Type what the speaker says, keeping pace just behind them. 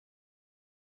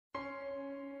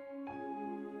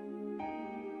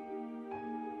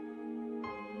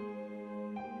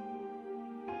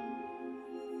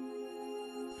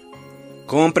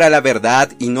Compra la verdad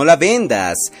y no la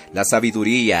vendas, la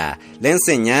sabiduría, la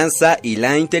enseñanza y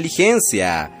la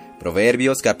inteligencia.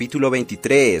 Proverbios capítulo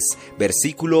 23,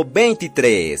 versículo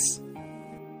 23.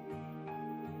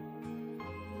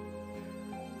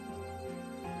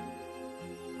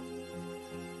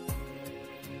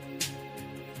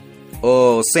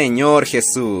 Oh Señor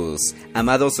Jesús,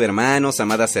 amados hermanos,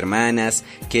 amadas hermanas,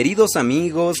 queridos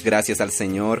amigos, gracias al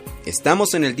Señor,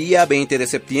 estamos en el día 20 de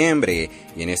septiembre,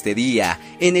 y en este día,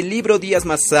 en el libro Días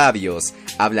más sabios,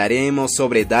 hablaremos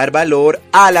sobre dar valor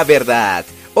a la verdad.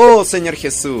 Oh Señor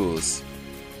Jesús.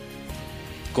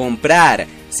 Comprar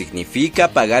significa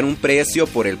pagar un precio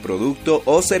por el producto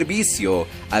o servicio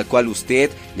al cual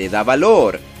usted le da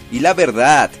valor, y la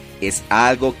verdad es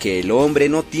algo que el hombre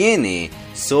no tiene.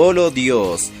 Solo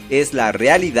Dios es la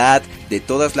realidad de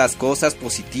todas las cosas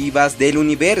positivas del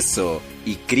universo,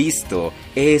 y Cristo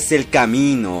es el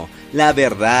camino, la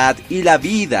verdad y la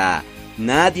vida.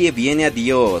 Nadie viene a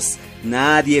Dios,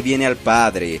 nadie viene al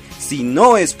Padre, si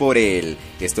no es por Él.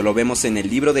 Esto lo vemos en el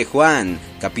libro de Juan,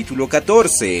 capítulo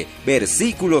 14,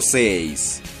 versículo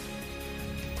 6.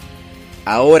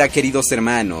 Ahora, queridos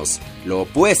hermanos, lo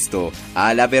opuesto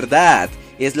a la verdad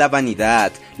es la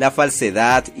vanidad, la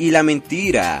falsedad y la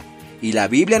mentira. Y la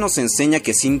Biblia nos enseña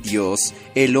que sin Dios,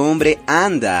 el hombre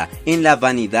anda en la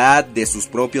vanidad de sus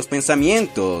propios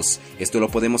pensamientos. Esto lo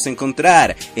podemos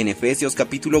encontrar en Efesios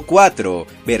capítulo 4,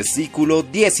 versículo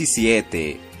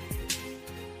 17.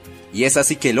 Y es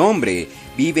así que el hombre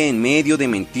vive en medio de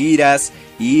mentiras,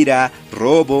 ira,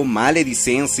 robo,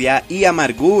 maledicencia y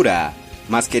amargura.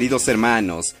 Mas, queridos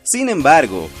hermanos, sin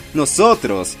embargo,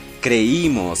 nosotros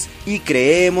creímos y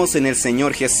creemos en el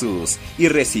Señor Jesús y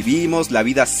recibimos la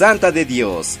vida santa de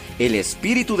Dios. El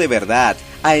Espíritu de verdad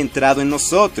ha entrado en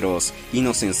nosotros y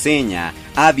nos enseña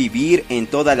a vivir en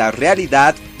toda la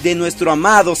realidad de nuestro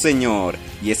amado Señor.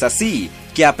 Y es así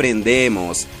que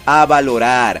aprendemos a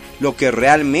valorar lo que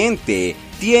realmente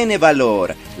tiene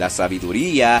valor, la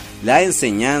sabiduría, la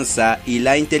enseñanza y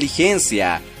la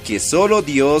inteligencia que solo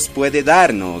Dios puede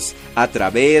darnos a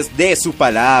través de su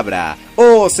palabra.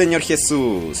 ¡Oh Señor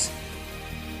Jesús!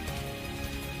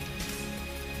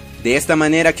 De esta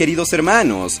manera, queridos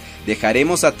hermanos,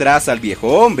 dejaremos atrás al viejo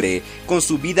hombre con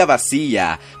su vida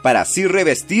vacía, para así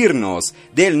revestirnos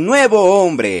del nuevo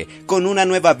hombre con una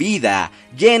nueva vida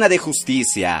llena de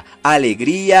justicia,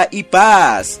 alegría y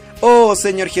paz. ¡Oh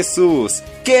Señor Jesús!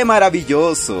 ¡Qué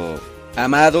maravilloso!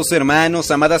 Amados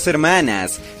hermanos, amadas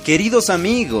hermanas, queridos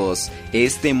amigos,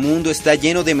 este mundo está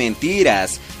lleno de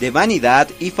mentiras, de vanidad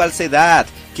y falsedad.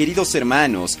 Queridos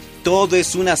hermanos, todo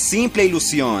es una simple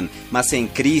ilusión, mas en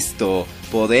Cristo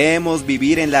podemos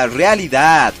vivir en la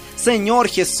realidad. Señor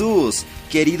Jesús,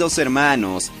 queridos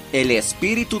hermanos, el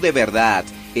Espíritu de verdad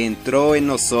entró en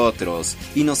nosotros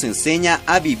y nos enseña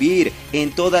a vivir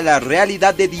en toda la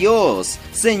realidad de Dios.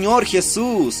 Señor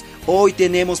Jesús, hoy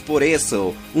tenemos por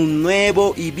eso un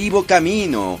nuevo y vivo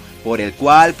camino por el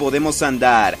cual podemos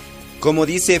andar. Como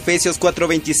dice Efesios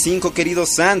 4:25,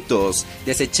 queridos santos,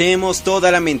 desechemos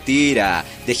toda la mentira,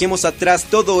 dejemos atrás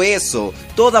todo eso,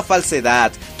 toda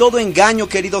falsedad, todo engaño,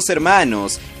 queridos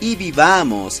hermanos, y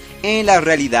vivamos en la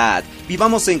realidad,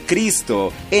 vivamos en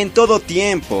Cristo en todo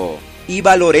tiempo. Y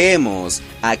valoremos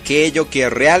aquello que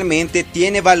realmente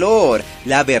tiene valor,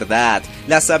 la verdad,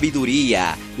 la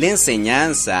sabiduría, la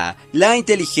enseñanza, la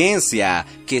inteligencia,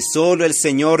 que solo el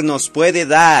Señor nos puede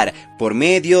dar por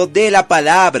medio de la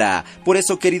palabra. Por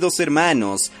eso, queridos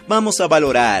hermanos, vamos a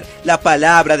valorar la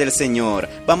palabra del Señor,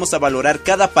 vamos a valorar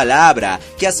cada palabra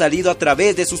que ha salido a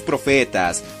través de sus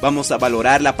profetas, vamos a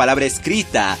valorar la palabra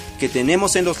escrita que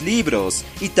tenemos en los libros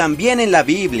y también en la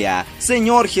Biblia.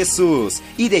 Señor Jesús,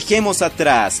 y dejemos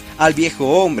atrás al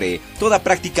viejo hombre, toda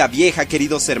práctica vieja,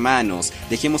 queridos hermanos,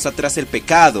 dejemos atrás el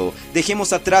pecado,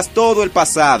 dejemos atrás todo el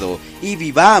pasado y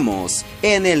vivamos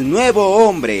en el nuevo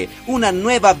hombre, una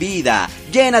nueva vida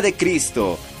llena de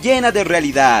Cristo, llena de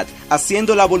realidad,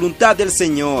 haciendo la voluntad del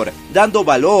Señor, dando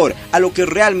valor a lo que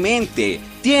realmente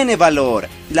tiene valor,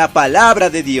 la palabra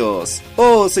de Dios.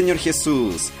 Oh Señor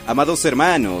Jesús, amados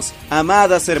hermanos,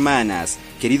 amadas hermanas,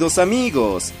 queridos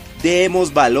amigos,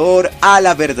 demos valor a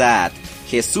la verdad.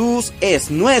 Jesús es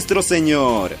nuestro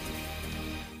Señor.